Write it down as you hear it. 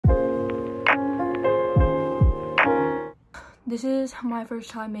this is my first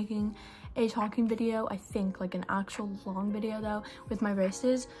time making a talking video, I think, like an actual long video though, with my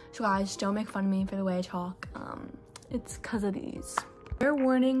braces. So guys, don't make fun of me for the way I talk. It's because of these. Fair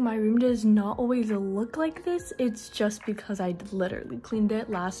warning, my room does not always look like this. It's just because I literally cleaned it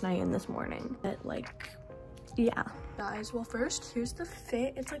last night and this morning. But like, yeah. Guys, well first, here's the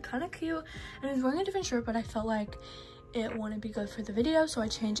fit. It's like kind of cute, and I was wearing a different shirt, but I felt like it wouldn't be good for the video, so I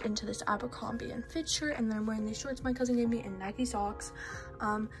changed into this Abercrombie & Fitch shirt, and then I'm wearing these shorts my cousin gave me and Nike socks.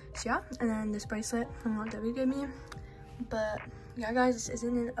 So yeah, and then this bracelet from what Debbie gave me. But yeah guys, this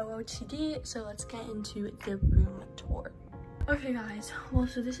isn't an OOTD, so let's get into the room tour. Okay guys, well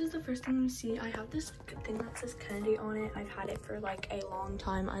so this is the first thing you see. I have this thing that says Kennedy on it. I've had it for like a long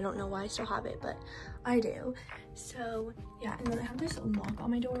time. I don't know why I still have it, but I do. So yeah, and then I have this lock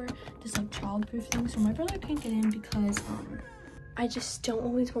on my door, this like childproof thing, so my brother can't get in because I just don't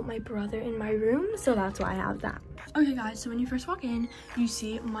always want my brother in my room, so that's why I have that. Okay guys, so when you first walk in, you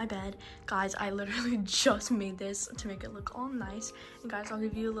see my bed. Guys, I literally just made this to make it look all nice. And guys, I'll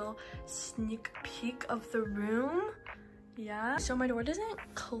give you a little sneak peek of the room. Yeah, so my door doesn't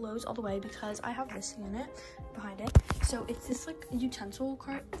close all the way because I have this unit behind it. So it's this like utensil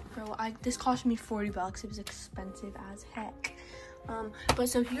cart. Bro, this cost me 40 bucks. It was expensive as heck. But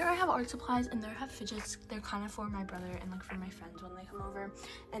so here I have art supplies, and there I have fidgets. They're kind of for my brother and like for my friends when they come over.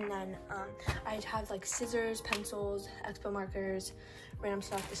 And then I have like scissors, pencils, expo markers, random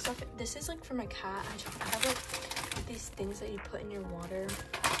stuff. This is like for my cat. I have like these things that you put in your water.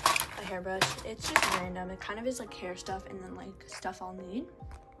 A hairbrush. It's just random. It kind of is like hair stuff and then like stuff I'll need.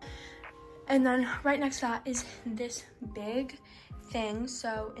 And then right next to that is this big thing.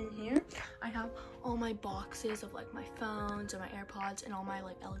 So in here I have all my boxes of like my phones and my AirPods and all my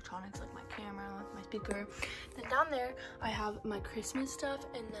like electronics, like my camera, my speaker. Then down there I have my Christmas stuff,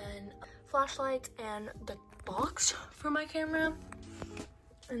 and then flashlights and the box for my camera.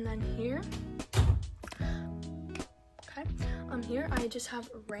 And then here, here I just have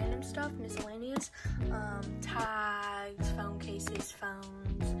random stuff, miscellaneous, tags, phone cases,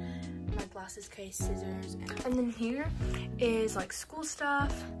 phones, my glasses case, scissors, and then here is like school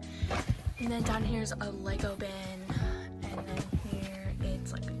stuff, and then down here is a Lego bin, and then here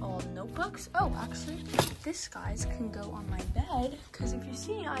it's like all notebooks. Oh, actually, this guys can go on my bed, because if you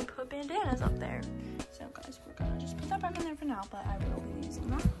see, I put bandanas up there. So guys, we're gonna just put that back in there for now, but I will be using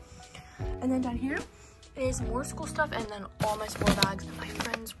that. And then down here is more school stuff, and then all my sport bags, and my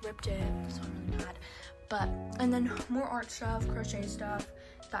friends ripped it, so I'm really mad. But and then more art stuff, crochet stuff,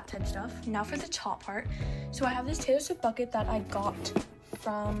 that type of stuff. Now for the top part. So I have this Taylor Swift bucket that I got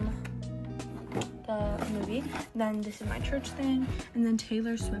from the movie. Then this is my church thing, and then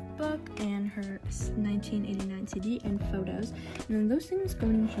Taylor Swift book and her 1989 CD and photos, and then those things go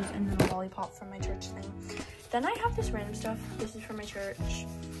in shoes, and then a lollipop from my church thing. Then I have this random stuff. This is from my church.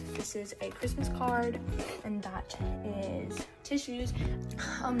 This is a Christmas card, and that is tissues.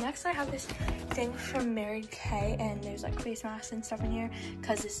 Next I have this thing from Mary Kay, and there's like face masks and stuff in here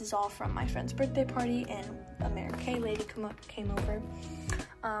because this is all from my friend's birthday party, and a Mary Kay lady came over.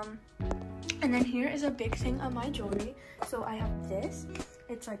 And then here is a big thing of my jewelry. So I have this.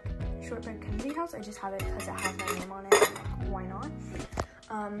 It's like Shortbread Kennedy House. I just have it because it has my name on it. Like, why not?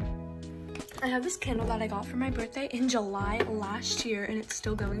 I have this candle that I got for my birthday in July last year, and it's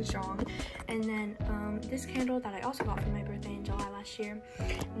still going strong. And then this candle that I also got for my birthday in July last year.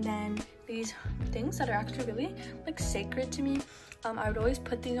 And then these things that are actually really like sacred to me. I would always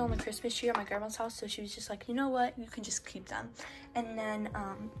put these on the Christmas tree at my grandma's house, so she was just like, you know what, you can just keep them. And then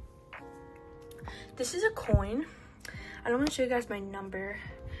this is a coin. I don't want to show you guys my number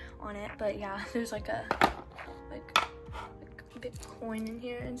on it, but yeah, there's like a big coin in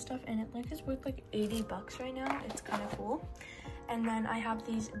here and stuff, and it like is worth like 80 bucks right now. It's kind of cool. And then I have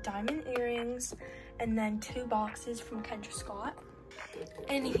these diamond earrings, and then 2 boxes from Kendra Scott.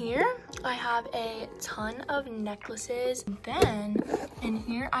 And here I have a ton of necklaces. Then in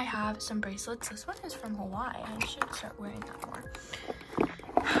here I have some bracelets. This one is from Hawaii. I should start wearing that more.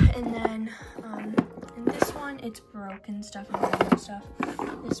 And then in this one it's broken stuff and random stuff.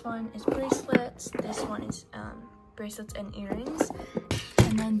 This one is bracelets. This one is bracelets and earrings.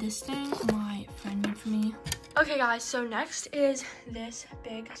 And then this thing my friend made for me. Okay guys, so next is this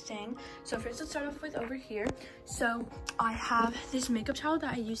big thing. So first let's start off with over here. So I have this makeup towel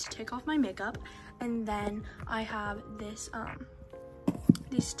that I use to take off my makeup, and then I have this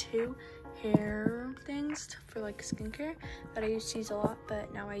these 2 hair things for like skincare that I used to use a lot,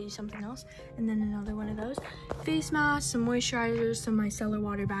 but now I use something else. And then another one of those face masks, some moisturizers, some micellar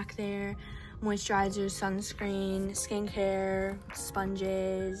water back there, moisturizer, sunscreen, skincare,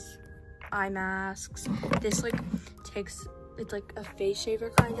 sponges, eye masks. This like takes It's like a face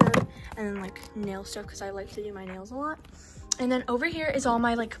shaver kind of, and then like nail stuff because I like to do my nails a lot. And then over here is all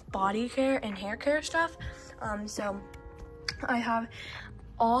my like body care and hair care stuff. So I have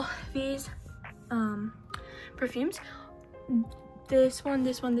all these perfumes. This one,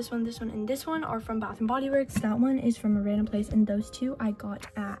 and this one are from Bath & Body Works. That one is from a random place, and those two I got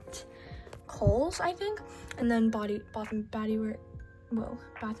at Kohl's, I think. And then Bath & Body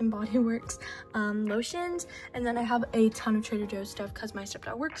Works lotions. And then I have a ton of Trader Joe's stuff because my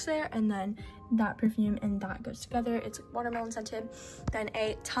stepdad works there. And then that perfume and that goes together. It's watermelon scented. Then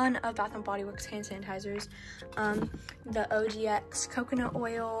a ton of Bath & Body Works hand sanitizers. The OGX coconut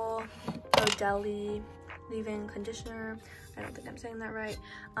oil, Odeli leave-in conditioner. I don't think I'm saying that right.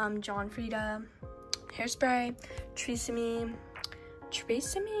 John Frieda hairspray, Tresemme,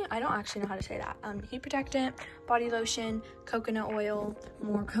 I don't actually know how to say that. Heat protectant, body lotion, coconut oil,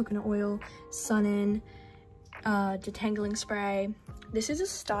 more coconut oil, Sun-In, detangling spray. This is a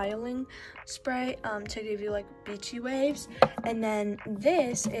styling spray to give you like beachy waves. And then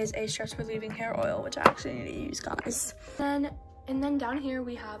this is a stress relieving hair oil, which I actually need to use, guys. And then down here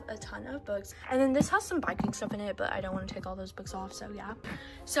we have a ton of books, and then this has some biking stuff in it, but I don't want to take all those books off, so yeah.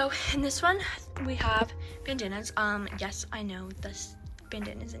 So in this one we have bandanas. Yes, I know this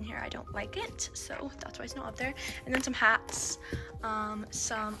bandana's in here. I don't like it, so that's why it's not up there. And then some hats, I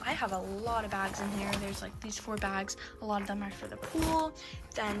have a lot of bags in here. There's like these 4 bags. A lot of them are for the pool.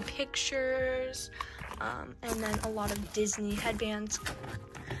 Then pictures, and then a lot of Disney headbands,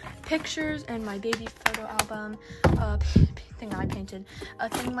 pictures, and my baby photo album, thing I painted, a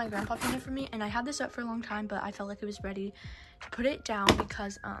thing my grandpa painted for me. And I had this up for a long time, but I felt like it was ready to put it down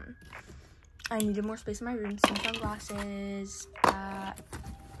because I needed more space in my room. Some sunglasses,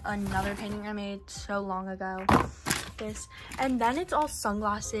 another painting I made so long ago, this, and then it's all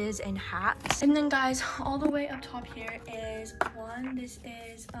sunglasses and hats. And then guys, all the way up top here is this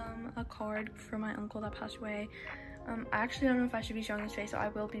is a card for my uncle that passed away. I actually don't know if I should be showing his face, so I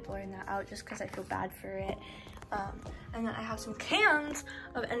will be blurring that out just because I feel bad for it. And then I have some cans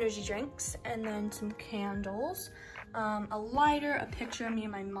of energy drinks, and then some candles, a lighter, a picture of me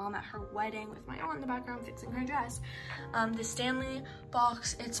and my mom at her wedding with my aunt in the background fixing her dress, the Stanley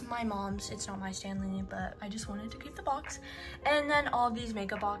box. It's my mom's, it's not my Stanley, but I just wanted to keep the box. And then all these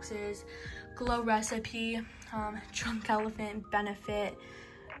makeup boxes, Glow Recipe, Drunk Elephant, Benefit,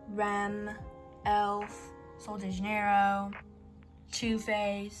 Rem, Elf, Sol de Janeiro, Too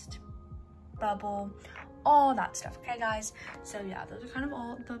Faced, Bubble, all that stuff. Okay guys, so yeah, those are kind of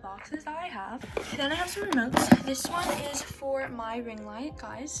all the boxes that I have. Then I have some remotes. This one is for my ring light,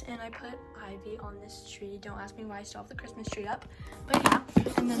 guys, and I put ivy on this tree. Don't ask me why I still have the Christmas tree up, but yeah.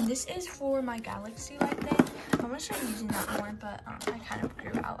 And then this is for my galaxy light thing. I'm gonna start using that more, but I kind of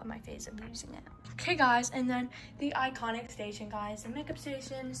grew out of my phase of using it. Okay guys, and then the iconic station, guys, the makeup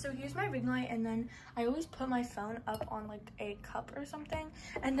station. So here's my ring light, and then I always put my phone up on like a cup or something,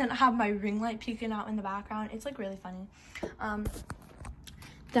 and then I have my ring light peeking out in the background. It's like really funny.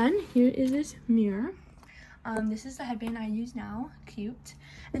 Then here is this mirror. This is the headband I use now, cute.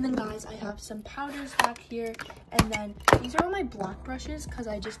 And then guys, I have some powders back here, and then these are all my black brushes because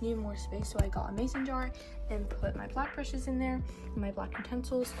I just need more space, so I got a mason jar and put my black brushes in there, my black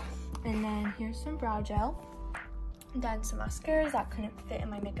utensils. And then here's some brow gel, then some mascaras that couldn't fit in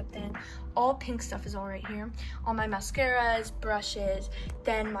my makeup bin. All pink stuff is all right here. All my mascaras, brushes,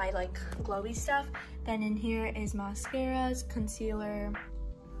 then my like glowy stuff. Then in here is mascaras, concealer.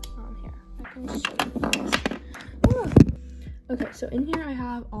 Here, I can show you guys. Okay, so in here I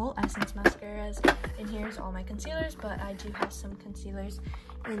have all Essence mascaras, and here's all my concealers, but I do have some concealers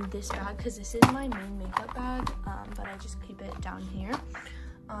in this bag because this is my main makeup bag, but I just keep it down here.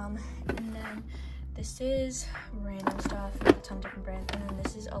 And then this is random stuff, a ton of different brands, and then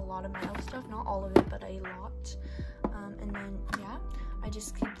this is a lot of my e.l.f. stuff, not all of it, but a lot. And then, yeah, I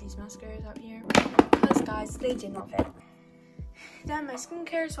just keep these mascaras out here because, guys, they did not fit. Then my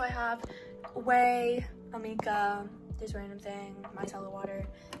skincare, so I have Ouai, Amika, this random thing, micellar water,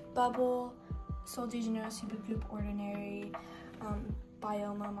 Bubble, Sol de Janeiro, Supergoop, Ordinary,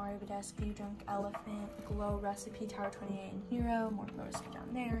 Bioma, Mario Badescu, Drunk Elephant, Glow Recipe, Tower 28, and Hero, more Glow Recipe down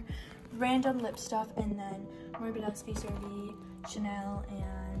there, random lip stuff, and then Mario Badescu, CeraVe, Chanel,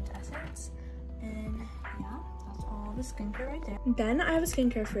 and Essence. And yeah, that's all the skincare right there. Then I have a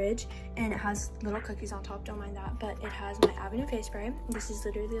skincare fridge, and it has little cookies on top, don't mind that, but it has my Avenue face spray. This is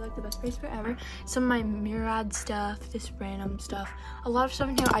literally like the best face spray ever. Some of my Murad stuff, this random stuff. A lot of stuff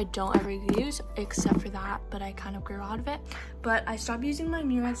in here I don't ever use except for that, but I kind of grew out of it. But I stopped using my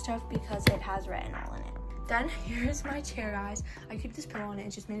Murad stuff because it has retinol in it. Then here's my chair, guys. I keep this pillow on it,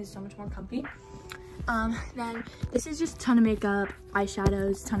 it just made it so much more comfy. Then this is just a ton of makeup,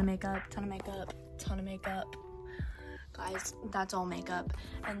 eyeshadows, ton of makeup. Guys, that's all makeup.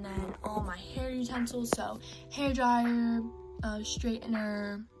 And then all my hair utensils, so hair dryer,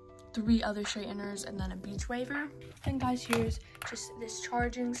 straightener, 3 other straighteners, and then a beach waver. And guys, here's just this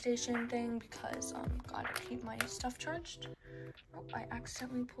charging station thing because gotta keep my stuff charged. Oh, I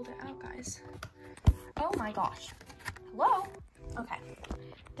accidentally pulled it out, guys. Oh my gosh. Hello? Okay.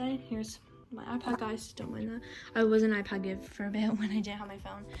 Then here's my iPad, guys. Don't mind that. I was an iPad gift for a bit when I didn't have my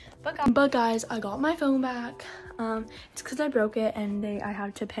phone. But guys, I got my phone back. It's because I broke it and I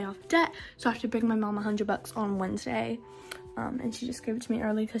had to pay off debt, so I have to bring my mom $100 on Wednesday. And she just gave it to me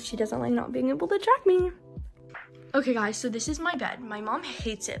early because she doesn't like not being able to track me. Okay guys, so this is my bed. My mom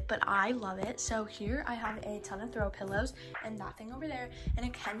hates it, but I love it. So here I have a ton of throw pillows and that thing over there and a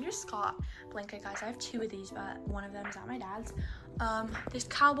Kendra Scott blanket, guys. I have 2 of these, but one of them is at my dad's. This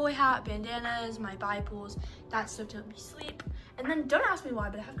cowboy hat, bandanas, my Bibles, that's stuff to help me sleep. And then don't ask me why,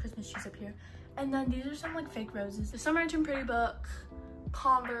 but I have Christmas trees up here. And then these are some like fake roses. The Summer Intern Pretty book,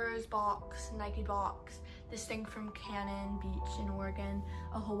 Converse box, Nike box, this thing from Cannon Beach in Oregon,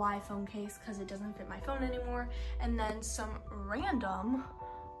 a Hawaii phone case because it doesn't fit my phone anymore, and then some random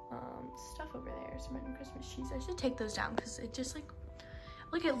stuff over there, some random Christmas trees. I should take those down because it just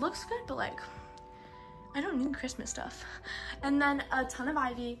like it looks good, but like I don't need Christmas stuff. And then a ton of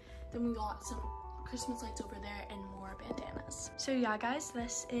ivy. Then we got some Christmas lights over there and more bandanas. So yeah guys,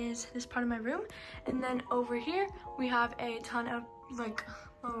 this is this part of my room. And then over here we have a ton of like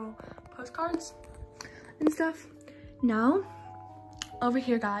postcards and stuff. Now over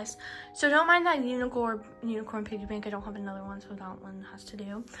here guys, so don't mind that unicorn piggy bank. I don't have another one, so that one has to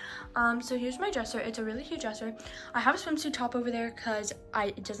do. So here's my dresser. It's a really huge dresser. I have a swimsuit top over there because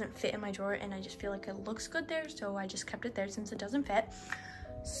it doesn't fit in my drawer and I just feel like it looks good there, so I just kept it there since it doesn't fit.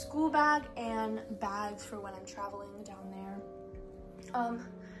 School bag and bags for when I'm traveling down there.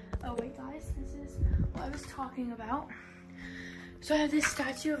 Oh wait guys, this is what I was talking about. So I have this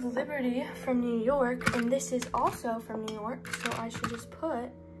Statue of Liberty from New York, and this is also from New York, so I should just put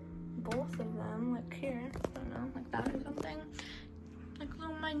both of them like here, I don't know, like that or something, like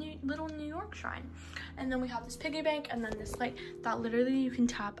my little New York shrine. And then we have this piggy bank, and then this light that literally you can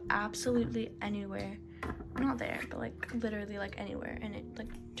tap absolutely anywhere, not there, but like literally like anywhere, and it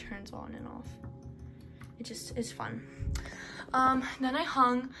like turns on and off. It just is fun. Then I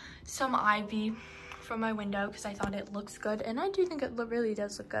hung some ivy from my window because I thought it looks good, and I do think it really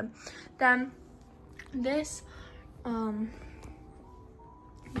does look good. Then this Red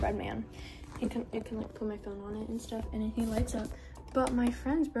Man, it can like put my phone on it and stuff, and he lights up, but my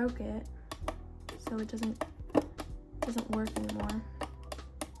friends broke it, so it doesn't work anymore.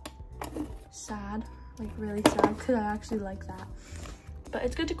 Sad, like really sad, because I actually like that, but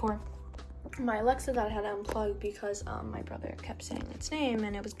it's good decor. My Alexa that I had to unplug because my brother kept saying its name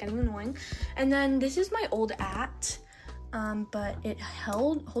and it was getting annoying. And then this is my old but it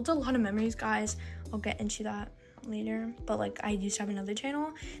holds a lot of memories, guys. I'll get into that later, but like I used to have another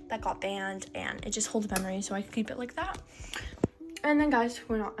channel that got banned and it just holds memories, so I keep it like that. And then guys,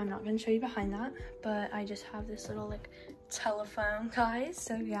 I'm not gonna show you behind that, but I just have this little like telephone, guys,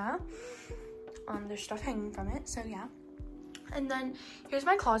 so yeah. There's stuff hanging from it, so yeah. And then here's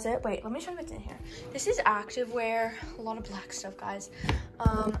my closet. Wait, let me show you what's in here. This is activewear, a lot of black stuff, guys.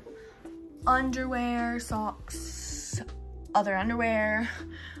 Underwear, socks, other underwear.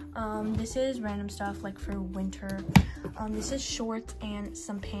 This is random stuff like for winter. This is shorts and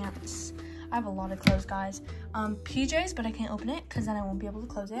some pants. I have a lot of clothes, guys. PJs, but I can't open it because then I won't be able to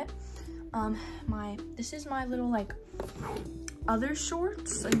close it. This is my little like other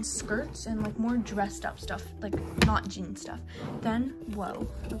shorts and skirts and like more dressed up stuff, like not jean stuff. Then whoa,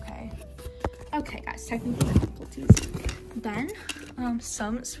 okay guys, technical difficulties. Then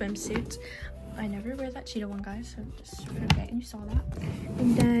some swimsuits. I never wear that cheetah one, guys, so just forget you saw that.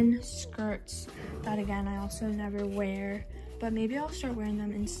 And then skirts that again I also never wear, but maybe I'll start wearing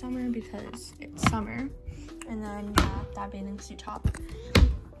them in summer because it's summer. And then that bathing suit top.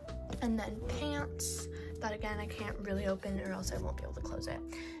 And then pants that again I can't really open or else I won't be able to close it.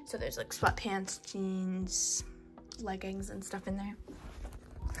 So there's like sweatpants, jeans, leggings and stuff in there.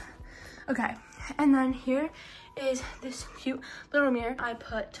 Okay, and then here is this cute little mirror. I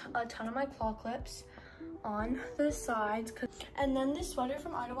put a ton of my claw clips on the sides, and then this sweater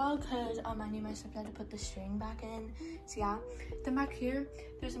from Idlewild because I need my stepdad to put the string back in, so yeah. Then back here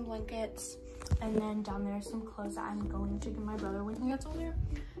there's some blankets, and then down there some clothes that I'm going to give my brother when he gets older.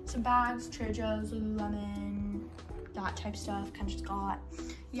 Some bags, Trader Joe's, Lululemon, that type stuff, Kendra Scott,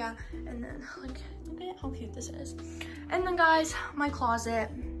 yeah. And then like look at how cute this is. And then guys, my closet,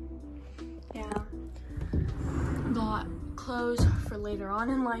 yeah, got clothes for later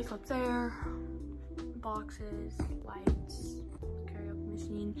on in life up there, boxes, lights, karaoke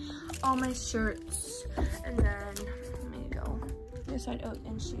machine, all my shirts, and then there you go, this side, oh,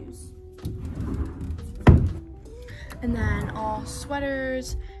 and shoes, and then all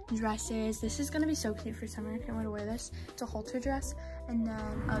sweaters, dresses. This is gonna be so cute for summer. I can't wait to wear this. It's a halter dress, and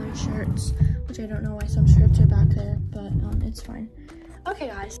then other shirts, which I don't know why some shirts are back there, but it's fine. Okay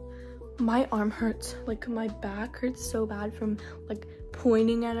guys, my arm hurts, like my back hurts so bad from like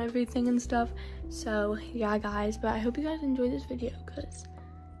pointing at everything and stuff. So yeah guys, but I hope you guys enjoyed this video because it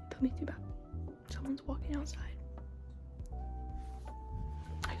put me through that. Someone's walking outside.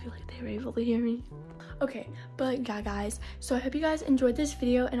 I feel like they were able to hear me. Okay, but yeah guys, so I hope you guys enjoyed this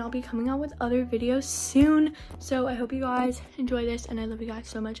video, and I'll be coming out with other videos soon. So I hope you guys enjoy this, and I love you guys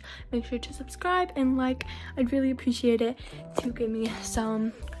so much. Make sure to subscribe and like. I'd really appreciate it to give me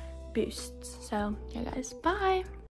some boosts. So yeah guys, bye.